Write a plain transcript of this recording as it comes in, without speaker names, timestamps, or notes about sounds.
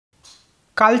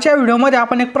कालच्या व्हिडिओमध्ये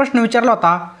आपण एक प्रश्न विचारला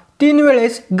होता। 3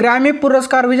 वेळेस ग्रॅमी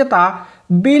पुरस्कार विजेता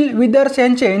बिल विदर्स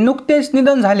यांचे नुकतेच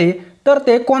निधन झाले तर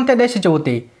ते कोणत्या देशाचे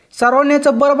होते? सर्वांनी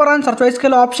याचं बरोबर आन्सर चॉईस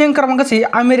केलं। ऑप्शन क्रमांक सी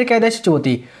अमेरिका देशाची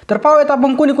होती। तर पाहूयात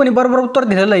आपण कोणी कोणी बरोबर उत्तर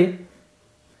दिलेलं आहे।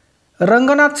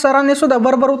 रंगनाथ सरांनी सुद्धा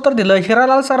बरोबर उत्तर दिलं।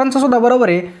 हिरालाल सरांचं सुद्धा बरोबर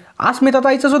आहे। अस्मिता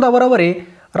ताईचं सुद्धा बरोबर आहे।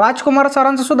 राजकुमार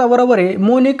सरांचं सुद्धा बरोबर आहे।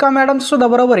 मोनिका मॅडमचं सुद्धा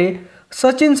बरोबर आहे।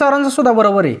 सचिन सरांचं सुद्धा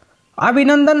बरोबर आहे।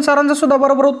 अभिनंदन सरांचं सुद्धा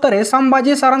बरोबर उत्तर आहे।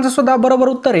 संभाजी सरांचं सुद्धा बरोबर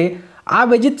उत्तर आहे।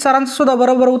 अभिजित सरांचं सुद्धा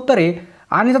बरोबर उत्तर आहे।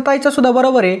 अनिता ताईचं सुद्धा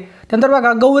बरोबर आहे। त्यानंतर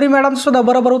बघा गौरी मॅडमचं सुद्धा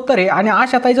बरोबर उत्तर आहे आणि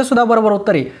आशा ताईचं सुद्धा बरोबर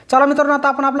उत्तर आहे। चला मित्रांनो आता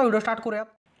आपण आपला व्हिडिओ स्टार्ट करूया।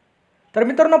 तर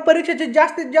मित्रांनो परीक्षेची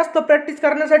जास्तीत जास्त प्रॅक्टिस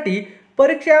करण्यासाठी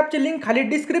परीक्षा ॲपची लिंक खाली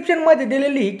डिस्क्रिप्शनमध्ये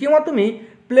दिलेली किंवा तुम्ही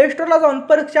प्ले स्टोरला जाऊन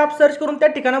परीक्षा ॲप सर्च करून त्या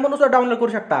ठिकाणावरून सुद्धा डाउनलोड करू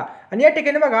शकता। आणि या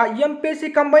ठिकाणी बघा MPSC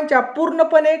कंबाईनच्या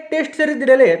पूर्णपणे टेस्ट सिरीज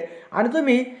दिलेले आहेत आणि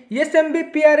तुम्ही SMB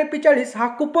PRA 40 हा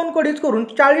कुपन कोड यूज करून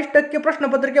 40%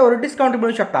 प्रश्नपत्रिकेवर डिस्काउंट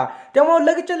मिळू शकता। त्यामुळे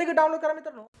लगेच डाउनलोड करा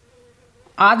मित्रांनो।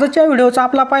 आजच्या व्हिडिओचा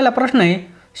आपला पहिला प्रश्न आहे,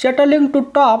 shuttling to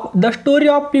top the story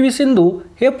of PV Sindhu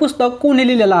हे पुस्तक कोणी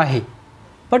लिहिलेलं आहे?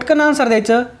 पटकन आन्सर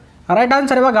द्यायचं। राईट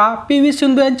आन्सर आहे बघा PV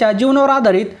सिंधू यांच्या जीवनावर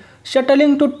आधारित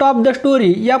shuttling to top the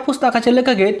story या पुस्तकाचे लेखक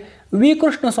आहेत V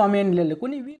कृष्णस्वामी यांनी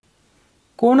लिहिलेले।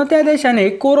 कोणत्या देशाने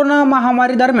कोरोना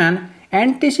महामारी दरम्यान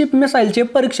अँटीशिप मिसाईलचे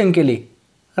परीक्षण केले?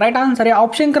 राईट आन्सर आहे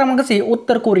ऑप्शन क्रमांक सी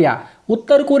उत्तर कोरिया।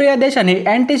 उत्तर कोरिया देशाने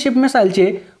अँटीशिप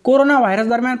मिसाईलचे कोरोना व्हायरस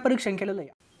दरम्यान परीक्षण केलेलं आहे।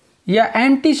 या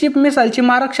अँटीशिप मिसाईलची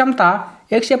मारक क्षमता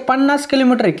 150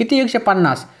 किलोमीटर आहे। किती?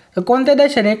 150। तर कोणत्या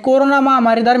देशाने कोरोना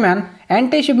महामारी दरम्यान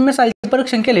अँटीशिप मिसाईलचे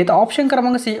परीक्षण केले? तर ऑप्शन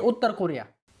क्रमांक सी उत्तर कोरिया।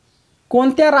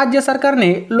 कोणत्या राज्य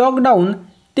सरकारने लॉकडाऊन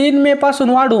 3 मे पासून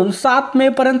वाढवून 7 मे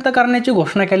पर्यंत करण्याची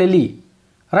घोषणा केलेली?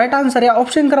 राईट आन्सर आहे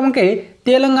ऑप्शन क्रमांक ए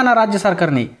तेलंगणा राज्य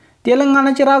सरकारने।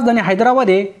 तेलंगणाची राजधानी हैदराबाद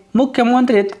आहे।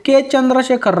 मुख्यमंत्री आहेत के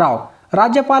चंद्रशेखर राव।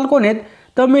 राज्यपाल कोण आहेत?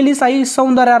 तमिलिसाई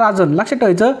सौंदरराजन। लक्षात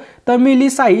ठेवायचं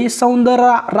तमिलिसाई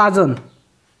सौंदरराजन।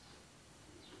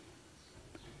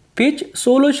 फिच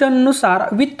सोल्युशननुसार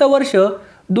वित्त वर्ष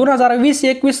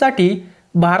 2020-21 साठी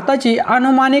भारताची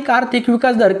अनुमानिक आर्थिक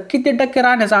विकास दर किती टक्के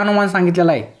राहण्याचा अनुमान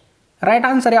सांगितलेला आहे? राईट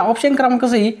आन्सर आहे ऑप्शन क्रमांक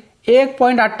सी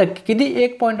 1.8%। किती?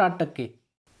 1.8%।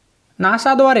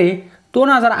 नासाद्वारे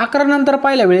 2011 नंतर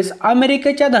पहिल्या वेळेस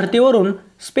अमेरिकेच्या धर्तीवरून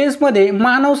स्पेसमध्ये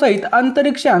मानवसहित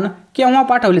अंतरिक्षयान केव्हा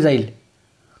पाठवले जाईल?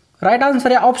 राईट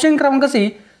आन्सर आहे ऑप्शन क्रमांक सी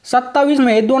 27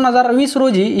 मे 2020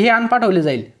 रोजी हे यान पाठवले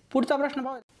जाईल। पुढचा प्रश्न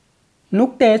पाहूया।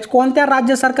 नुकतेच कोणत्या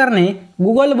राज्य सरकारने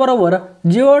गुगल बरोबर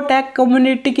जिओ टॅग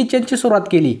कम्युनिटी किचनची सुरुवात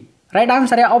केली? राईट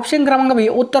आन्सर आहे ऑप्शन क्रमांक बी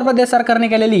उत्तर प्रदेश सरकारने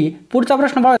केलेली। पुढचा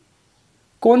प्रश्न पाहूया।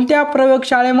 कोणत्या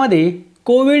प्रयोगशाळेमध्ये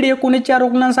कोविड-19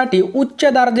 रुग्णांसाठी उच्च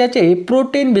दर्जाचे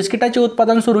प्रोटीन बिस्किटाचे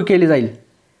उत्पादन सुरू केले जाईल?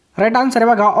 राईट आन्सर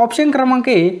आहे बघा ऑप्शन क्रमांक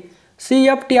ए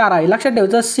CFTRI। लक्षात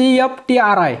ठेवायचं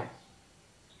CFTRI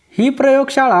ही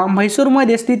प्रयोगशाळा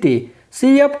म्हैसूरमध्ये स्थित आहे।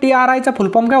 CFTRIचा फुल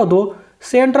फॉर्म काय होतो?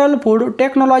 Central food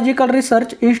technological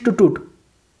research institute.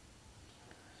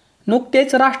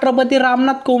 नुकतेच राष्ट्रपती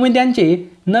रामनाथ कोविंद यांचे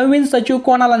नवीन सचिव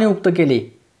कोणाला नियुक्त केले?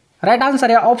 राईट आन्सर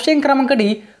आहे ऑप्शन क्रमांक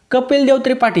डी कपिल देव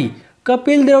त्रिपाठी।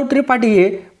 कपिल देव त्रिपाठी हे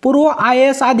पूर्व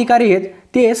IAS अधिकारी आहेत।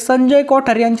 ते संजय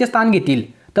कोठार यांचे स्थान घेतील।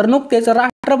 तर नुकतेच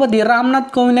राष्ट्रपती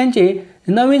रामनाथ कोविंद यांचे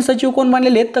नवीन सचिव कोण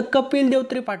बनलेले आहेत? तर कपिल देव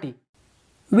त्रिपाठी।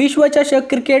 विश्वचषक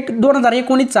क्रिकेट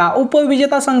 2019चा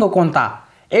उपविजेता संघ कोणता?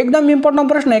 एकदम इम्पॉर्टंट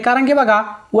प्रश्न आहे, कारण की बघा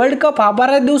वर्ल्ड कप हा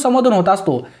बऱ्याच दिवसामधून होत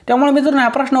असतो। त्यामुळे मित्रांनो हा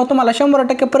प्रश्न तुम्हाला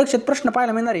 100% परीक्षेत प्रश्न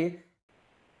पाहायला मिळणार आहे।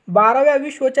 12व्या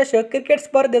विश्वचषक क्रिकेट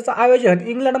स्पर्धेचं आयोजन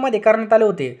इंग्लंडमध्ये करण्यात आले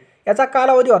होते। याचा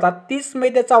कालावधी होता 30 मे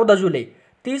ते 14 जुलै।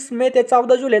 30 मे ते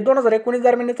 14 जुलै 2019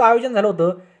 दरम्यान याचं आयोजन झालं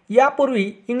होतं।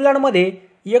 यापूर्वी इंग्लंडमध्ये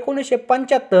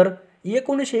 1975,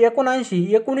 1979,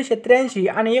 1983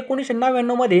 आणि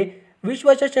 1999 मध्ये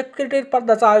विश्वचषक क्रिकेट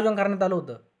स्पर्धेचं आयोजन करण्यात आलं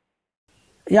होतं।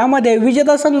 यामध्ये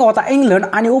विजेता संघ होता इंग्लंड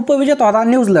आणि उपविजेता होता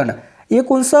न्यूझीलंड।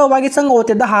 एकूण सहभागी संघ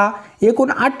होते 10।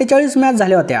 एकूण 48 मॅच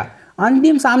झाल्या होत्या।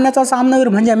 अंतिम सामन्याचा सामनावीर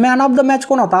म्हणजे मॅन ऑफ द मॅच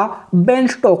कोण होता? बेन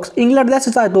स्टोक्स। इंग्लंड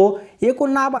देशाचा आहे तो।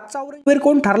 एकूण नाबादचा वीर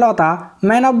कोण ठरला होता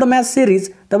man of the match series?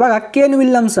 तर बघा केन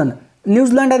विल्यमसन।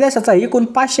 न्यूझीलंड देशाचा एकूण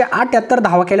 578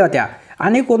 धावा केल्या होत्या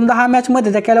आणि एकूण 10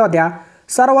 मॅचमध्ये त्या केल्या होत्या।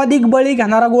 सर्वाधिक बळी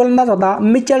घेणारा गोलंदाज होता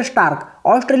मिचेल स्टार्क।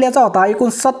 ऑस्ट्रेलियाचा होता। एकूण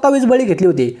 27 बळी घेतली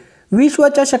होती।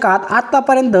 विश्वचषकात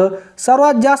आतापर्यंत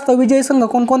सर्वात जास्त विजयी संघ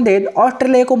कोणकोणते आहेत?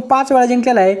 ऑस्ट्रेलिया एकूण 5 वेळा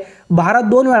जिंकलेला आहे। भारत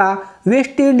 2 वेळा,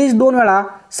 वेस्ट इंडिज 2 वेळा,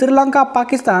 श्रीलंका,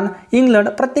 पाकिस्तान, इंग्लंड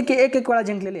प्रत्येकी 1-1 वेळा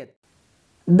जिंकलेले आहेत।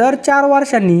 दर 4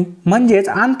 वर्षांनी म्हणजेच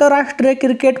आंतरराष्ट्रीय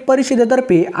क्रिकेट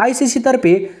परिषदेतर्फे ICC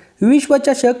तर्फे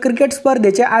विश्वचषक क्रिकेट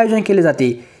स्पर्धेचे आयोजन केले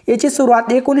जाते। याची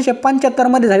सुरुवात 1975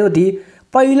 मध्ये झाली होती।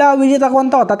 पहिला विजेता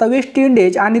कोणता होता तर वेस्ट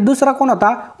इंडिज आणि दुसरा कोण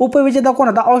होता उपविजेता कोण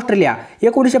होता ऑस्ट्रेलिया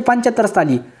 1975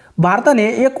 साली। भारताने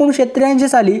 1983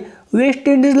 साली वेस्ट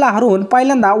इंडिजला हरवून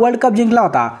पहिल्यांदा वर्ल्ड कप जिंकला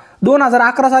होता।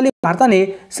 2011 साली भारताने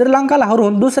श्रीलंकाला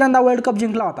हरवून दुसऱ्यांदा वर्ल्ड कप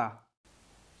जिंकला होता।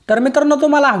 तर मित्रांनो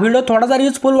तुम्हाला हा व्हिडिओ थोडा जर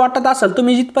युजफुल वाटत असेल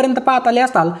तुम्ही जिथपर्यंत पाहत आले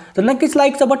असाल तर नक्कीच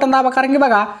लाईकचं बटन दाबा, कारण की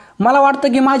बघा मला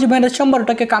वाटतं की माझी मेहनत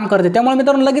 100% काम करते, त्यामुळे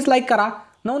मित्रांनो लगेच लाईक करा।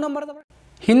 9 नंबरचा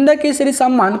हिंद केसरी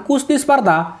सन्मान कुस्ती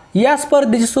स्पर्धा या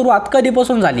स्पर्धेची सुरुवात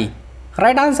कधीपासून झाली?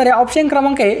 राईट आन्सर आहे ऑप्शन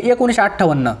क्रमांक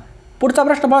 1958। पुढचा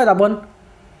प्रश्न पाहूयात आपण,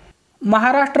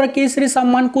 महाराष्ट्र केसरी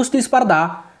सन्मान कुस्ती स्पर्धा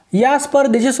या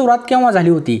स्पर्धेची सुरुवात केव्हा झाली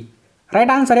होती?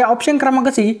 राईट आन्सर आहे ऑप्शन क्रमांक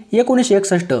सी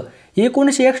 1961।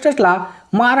 1961ला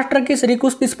महाराष्ट्र केसरी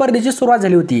कुस्ती स्पर्धेची सुरुवात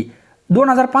झाली होती।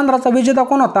 2015चा विजेता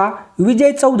कोण होता?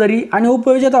 विजय चौधरी आणि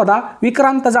उपविजेता होता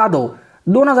विक्रांत जाधव।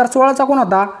 2016चा कोण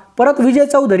होता? परत विजय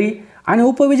चौधरी आणि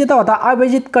उपविजेता होता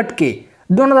अभिजित कटके।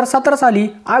 2017 साली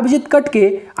अभिजित कटके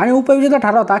आणि उपविजेता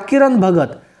ठरला होता किरण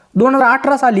भगत।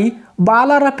 2018 साली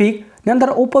बाला रफिक नंतर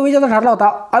उपविजेता ठरला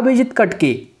होता अभिजित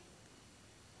कटके।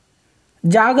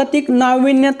 जागतिक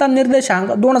नाविन्यता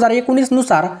निर्देशांक 2019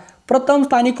 नुसार प्रथम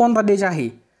स्थानी कोणता देश आहे?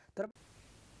 तर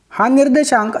हा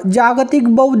निर्देशांक जागतिक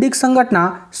बौद्धिक संघटना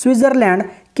स्वित्झर्लंड,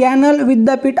 कॅनल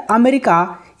विद्यापीठ अमेरिका,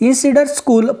 इन्सिडर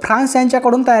स्कूल फ्रान्स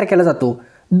यांच्याकडून तयार केला जातो।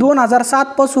 2007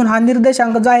 पासून हा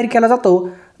निर्देशांक जाहीर केला जातो।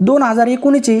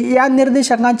 2019ची या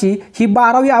निर्देशांकाची ही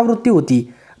 12वी आवृत्ती होती।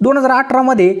 2018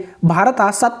 मध्ये भारत हा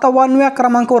 57व्या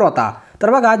क्रमांकावर होता।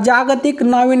 तर बघा जागतिक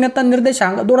नाविन्यता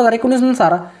निर्देशांक 2019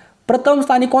 नुसार प्रथम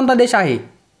स्थानी कोणता देश आहे?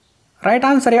 राईट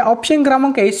आन्सर आहे ऑप्शन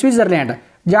क्रमांक स्वित्झर्लंड।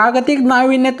 जागतिक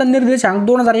नाविन्यता निर्देशांक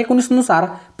 2019 नुसार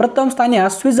प्रथम स्थानी हा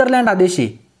स्वित्झर्लंड हा देश आहे।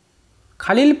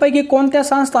 खालीलपैकी कोणत्या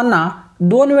संस्थांना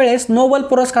 2 वेळेस नोबेल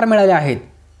पुरस्कार मिळाले आहेत?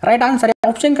 राईट आन्सर आहे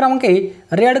ऑप्शन क्रमांक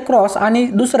रेड क्रॉस आणि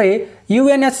दुसरे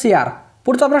UNSCR।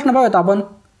 पुढचा प्रश्न पाहूयात आपण,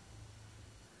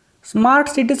 स्मार्ट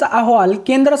सिटीचा अहवाल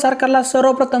केंद्र सरकारला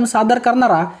सर्वप्रथम सादर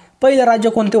करणारा पहिले राज्य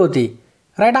कोणते होते?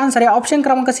 राईट आन्सर आहे ऑप्शन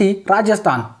क्रमांक सी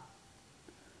राजस्थान।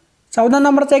 14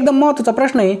 नंबरचा एकदम महत्त्वाचा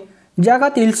प्रश्न आहे,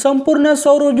 जगातील संपूर्ण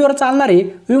सौर ऊर्जेवर चालणारे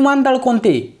विमानतळ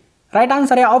कोणते? राईट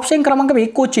आन्सर आहे ऑप्शन क्रमांक बी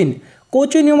कोचीन।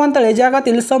 कोचीन विमानतळ हे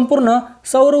जगातील संपूर्ण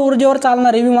सौर ऊर्जेवर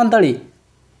चालणारे विमानतळ आहे।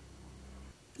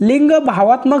 लिंग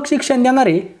भावात्मक शिक्षण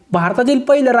देणारे भारतातील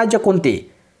पहिले राज्य कोणते?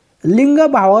 लिंग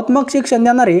भावात्मक शिक्षण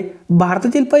देणारे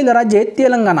भारतातील पहिले राज्य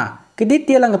तेलंगणा। किती?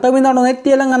 तमिळनाडू नाही,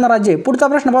 तेलंगणा राज्य। पुढचा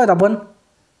प्रश्न पाहूयात आपण,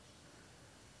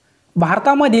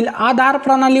 भारतामधील आधार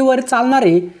प्रणालीवर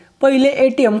चालणारे पहिले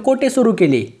ATM कोठे सुरू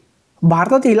केले?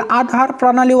 भारतातील आधार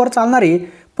प्रणालीवर चालणारे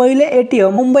पहिले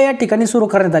ATM मुंबई या ठिकाणी सुरू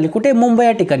करण्यात आले। कुठे? मुंबई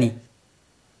या ठिकाणी।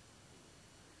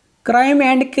 Crime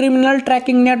and criminal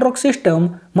tracking network system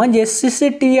म्हणजे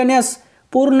CCTNS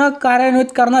पूर्ण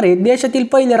कार्यान्वित करणारे देशातील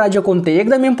पहिले राज्य कोणते?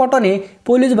 एकदम इम्पॉर्टंट आहे,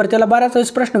 पोलीस भरतीला बऱ्याच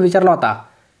वेळेस प्रश्न विचारला होता।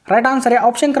 राईट आन्सर आहे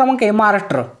ऑप्शन क्रमांक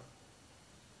महाराष्ट्र।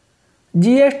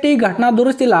 GST घटना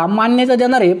दुरुस्तीला मान्यता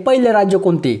देणारे पहिले राज्य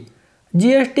कोणते?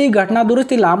 GST घटना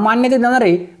दुरुस्तीला मान्यता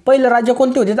देणारे पहिले राज्य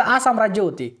कोणते होते? तर आसाम राज्य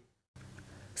होते।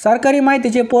 सरकारी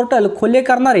माहितीचे पोर्टल खुले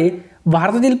करणारे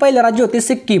भारतातील पहिले राज्य होते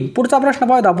सिक्कीम। पुढचा प्रश्न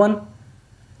पाहूयात आपण,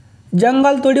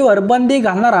 जंगलतोडीवर बंदी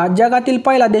घालणारा जगातील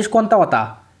पहिला देश कोणता होता?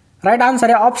 राईट आन्सर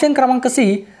आहे ऑप्शन क्रमांक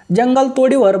सी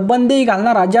जंगलतोडीवर बंदी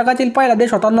घालणारा जगातील पहिला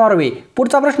देश होता नॉर्वे।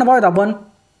 पुढचा प्रश्न पाहूयात आपण,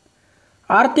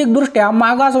 आर्थिकदृष्ट्या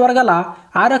मागास वर्गाला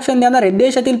आरक्षण देणारे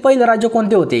देशातील पहिले राज्य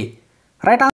कोणते होते?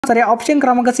 राईट आन्सर आहे ऑप्शन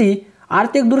क्रमांक सी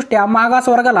आर्थिकदृष्ट्या मागास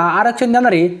वर्गाला आरक्षण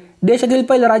देणारे देशातील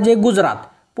पहिले राज्य गुजरात।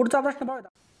 पुढचा प्रश्न पाहूयात,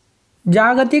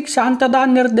 जागतिक शांतता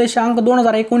निर्देशांक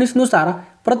 2019 नुसार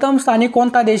प्रथम स्थानी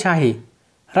कोणता देश आहे?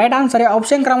 राईट आन्सर आहे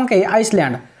ऑप्शन क्रमांक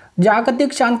आइसलँड।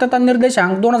 जागतिक शांतता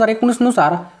निर्देशांक 2019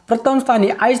 नुसार प्रथम स्थानी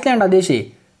आइसलँड हा देश आहे।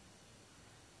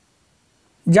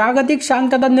 जागतिक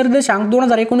शांतता निर्देशांक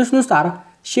 2019 नुसार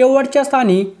शेवटच्या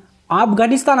स्थानी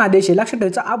अफगाणिस्तान हा देश आहे। लक्षात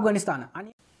ठेवायचं अफगाणिस्तान। आणि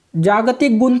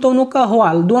जागतिक गुंतवणूक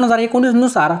अहवाल 2019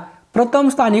 नुसार प्रथम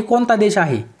स्थानी कोणता देश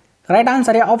आहे? राईट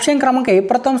आन्सर आहे ऑप्शन क्रमांक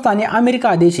प्रथम स्थानी अमेरिका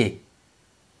हा देश आहे।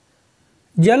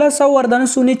 जलसंवर्धन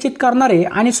सुनिश्चित करणारे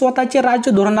आणि स्वतःचे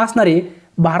राज्य धोरण असणारे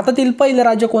भारतातील पहिले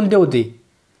राज्य कोणते होते?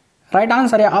 राईट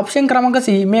आन्सर आहे ऑप्शन क्रमांक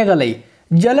सी मेघालय।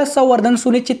 जलसंवर्धन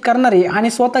सुनिश्चित करणारे आणि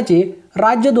स्वतःचे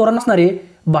राज्य धोरण असणारे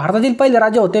भारतातील पहिले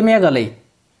राज्य होते मेघालय।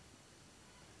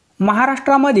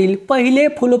 महाराष्ट्रामधील पहिले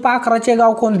फुलपाखराचे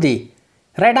गाव कोणते?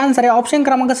 राईट आन्सर आहे ऑप्शन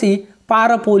क्रमांक सी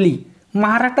पारपोली।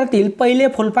 महाराष्ट्रातील पहिले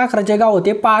फुलपाखराचे गाव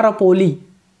होते पारपोली।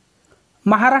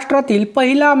 महाराष्ट्रातील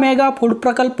पहिला मेगा फूड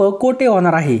प्रकल्प कोठे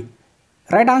होणार आहे?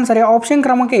 राईट आन्सर आहे ऑप्शन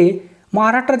क्रमांक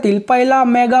महाराष्ट्रातील पहिला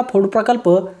मेगा फूड प्रकल्प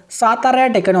सातारा या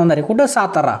ठिकाणी होणार आहे। कुठं?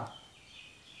 सातारा।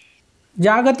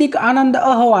 जागतिक आनंद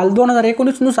अहवाल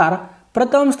 2019 नुसार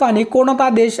प्रथम स्थानी कोणता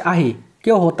देश आहे?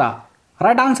 क्यों होता?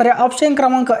 राईट आन्सर आहे ऑप्शन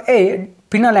क्रमांक ए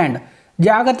फिनलँड.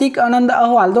 जागतिक आनंद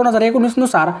अहवाल 2019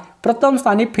 नुसार प्रथम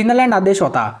स्थानी फिनलँड हा देश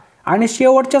होता आणि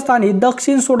शेवटच्या स्थानी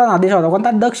दक्षिण सुडान हा देश होता.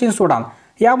 कोणता? दक्षिण सुडान.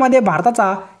 यामध्ये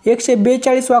भारताचा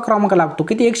 142वा क्रमांक लागतो.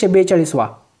 किती? 142वा.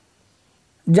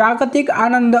 जागतिक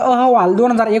आनंद अहवाल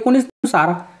 2019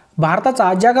 नुसार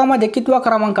भारताचा जगामध्ये कितवा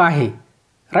क्रमांक आहे?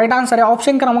 राईट आन्सर आहे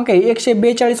ऑप्शन क्रमांक आहे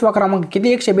 142वा क्रमांक.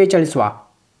 किती? 142वा.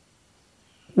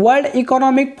 वर्ल्ड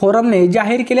इकॉनॉमिक फोरमने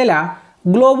जाहीर केलेल्या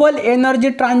ग्लोबल एनर्जी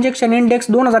ट्रान्झॅक्शन इंडेक्स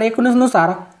 2019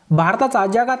 नुसार भारताचा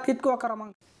जगात कितवा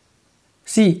क्रमांक?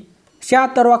 सी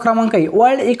 76वा क्रमांक आहे.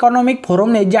 वर्ल्ड इकॉनॉमिक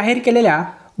फोरमने जाहीर केलेल्या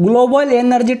ग्लोबल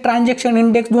एनर्जी ट्रान्झॅक्शन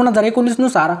इंडेक्स 2019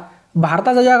 नुसार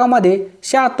भारताच्या जगामध्ये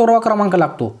 76वा क्रमांक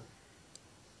लागतो.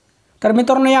 तर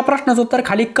मित्रांनो, या प्रश्नाचं उत्तर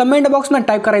खाली कमेंट बॉक्समध्ये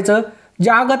टाईप करायचं.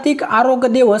 जागतिक आरोग्य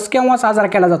दिवस केव्हा साजरा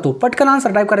केला जातो? पटकन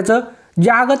आन्सर टाईप करायचं.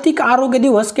 जागतिक आरोग्य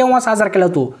दिवस केव्हा साजरा केला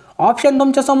जातो? ऑप्शन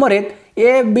तुमच्या समोर आहेत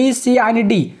ए, बी, सी आणि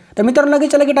डी. तर मित्रांनो,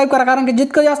 लगेच टाईप करा, कारण की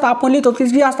जितकं जास्त आपण लिहितो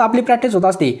तितकी जास्त आपली प्रॅक्टिस होत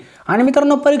असते. आणि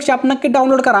मित्रांनो, परीक्षा आपण नक्की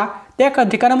डाउनलोड करा. त्या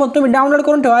ठिकाणामध्ये तुम्ही डाउनलोड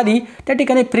करून ठेवा आधी. त्या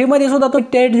ठिकाणी फ्रीमध्ये सुद्धा तुम्ही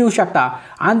टेस्ट देऊ शकता.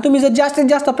 आणि तुम्ही जर जास्तीत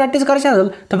जास्त प्रॅक्टिस करायची असेल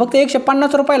तर फक्त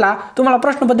 150 रुपयाला तुम्हाला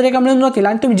प्रश्नपत्रिका मिळून जातील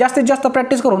आणि तुम्ही जास्तीत जास्त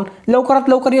प्रॅक्टिस करून लवकरात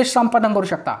लवकर यश संपादन करू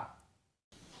शकता.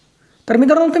 तर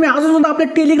मित्रांनो, तुम्ही अजून सुद्धा आपले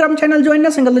टेलिग्राम चॅनल जॉईन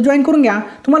नसेल तर जॉईन करून घ्या.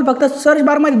 तुम्हाला फक्त सर्च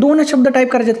बारमध्ये 2च शब्द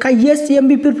टाईप करायचे आहेत. काय?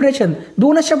 SMB preparation.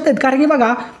 2च शब्द आहेत. कारण की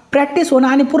बघा, प्रॅक्टिस होणं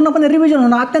आणि पूर्णपणे रिव्हिजन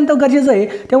होणं अत्यंत गरजेचं आहे.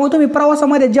 त्यामुळे तुम्ही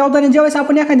प्रवासामध्ये ज्यावेळेस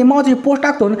आपण एखादी महत्त्वाची पोस्ट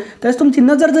टाकतो त्यावेळेस तुमची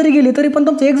नजर जरी गेली तरी पण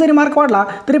तुमचा एक जरी मार्क वाढला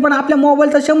तरी पण आपल्या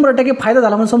मोबाईलचा 100% फायदा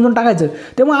झाला म्हणून समजून टाकायचं.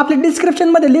 त्यामुळे आपली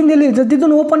डिस्क्रिप्शनमध्ये लिंक दिली, जर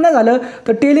तिथून ओपन नाही झालं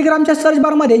तर टेलिग्रामच्या सर्च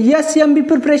बारमध्ये SMB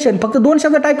प्रिपरेशन फक्त 2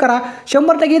 शब्द टाईप करा.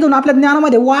 100% इथून आपल्या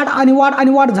ज्ञानामध्ये वाढ आणि वाढ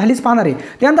आणि वाढ झालीच पाहणार आहे.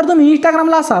 त्यानंतर तुम्ही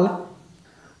इंस्टाग्रामला असाल,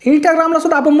 इंस्टाग्रामला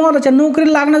सुद्धा आपण महत्त्वाच्या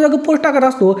नोकरीला लागण्याजोगं पोस्ट टाकत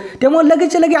असतो. त्यामुळे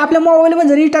लगेच आपल्या मोबाईलमध्ये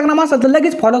जर इंस्टाग्राम असेल तर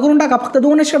लगेच फॉलो करून टाका. फक्त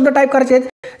 2च शब्द टाईप करायचे आहेत.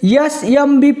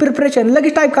 SMB preparation.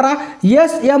 लगेच टाईप करा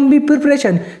SMB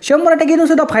प्रिपरेशन. 100% इथून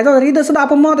सुद्धा फायदा होणार. इथं सुद्धा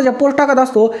आपण महत्त्वाच्या पोस्ट टाकत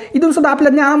असतो. इथून सुद्धा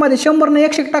आपल्या ज्ञानामध्ये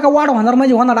 100% वाढ होणार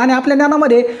म्हणजे होणार. आणि आपल्या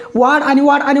ज्ञानामध्ये वाढ आणि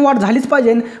वाढ आणि वाढ झालीच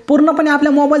पाहिजे. पूर्णपणे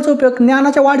आपल्या मोबाईलचा उपयोग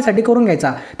ज्ञानाच्या वाढीसाठी करून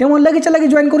घ्यायचा. त्यामुळे लगेच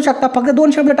जॉईन करू शकता. फक्त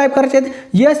 2 शब्द टाईप करायचे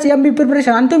आहेत SMB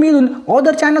प्रिपरेशन. आणि तुम्ही इथून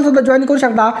अदर चॅनल सुद्धा जॉईन करू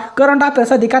शकता करंट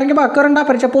अफेअर्ससाठी. कारण की बघा, करंट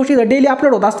अफेअर्सच्या पोस्ट डेली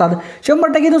अपलोड होत असतात.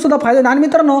 100% इथून सुद्धा फायदा. आणि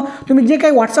मित्रांनो, तुम्ही जे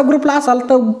काही व्हॉट्सअप ग्रुपला असाल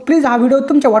तर प्लीज हा व्हिडिओ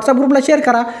तुमच्या व्हॉट्सअप ग्रुपला शेअर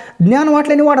करा. ज्ञान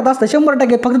वाटल्याने वाढत असतं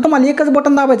 100%. फक्त तुम्हाला एकच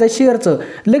बटन दाबायचं आहे शेअरचं.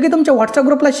 लगेच तुमच्या व्हॉट्सअप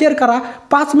ग्रुपला शेअर करा.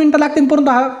 5 मिनिटं लागतील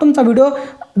परंतु हा तुमचा व्हिडिओ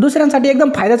दुसऱ्यांसाठी एकदम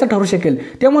फायद्याचा ठरू शकेल.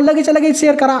 त्यामुळे लगेच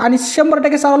शेअर करा आणि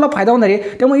 100% सर्वांना फायदा होणार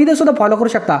आहे. त्यामुळे इथे सुद्धा फॉलो करू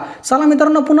शकता. चला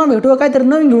मित्रांनो, पुन्हा भेटूया काहीतरी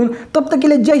नवीन घेऊन. तब तक के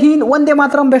लिए जय Hind, Vande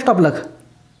Mataram, best of luck.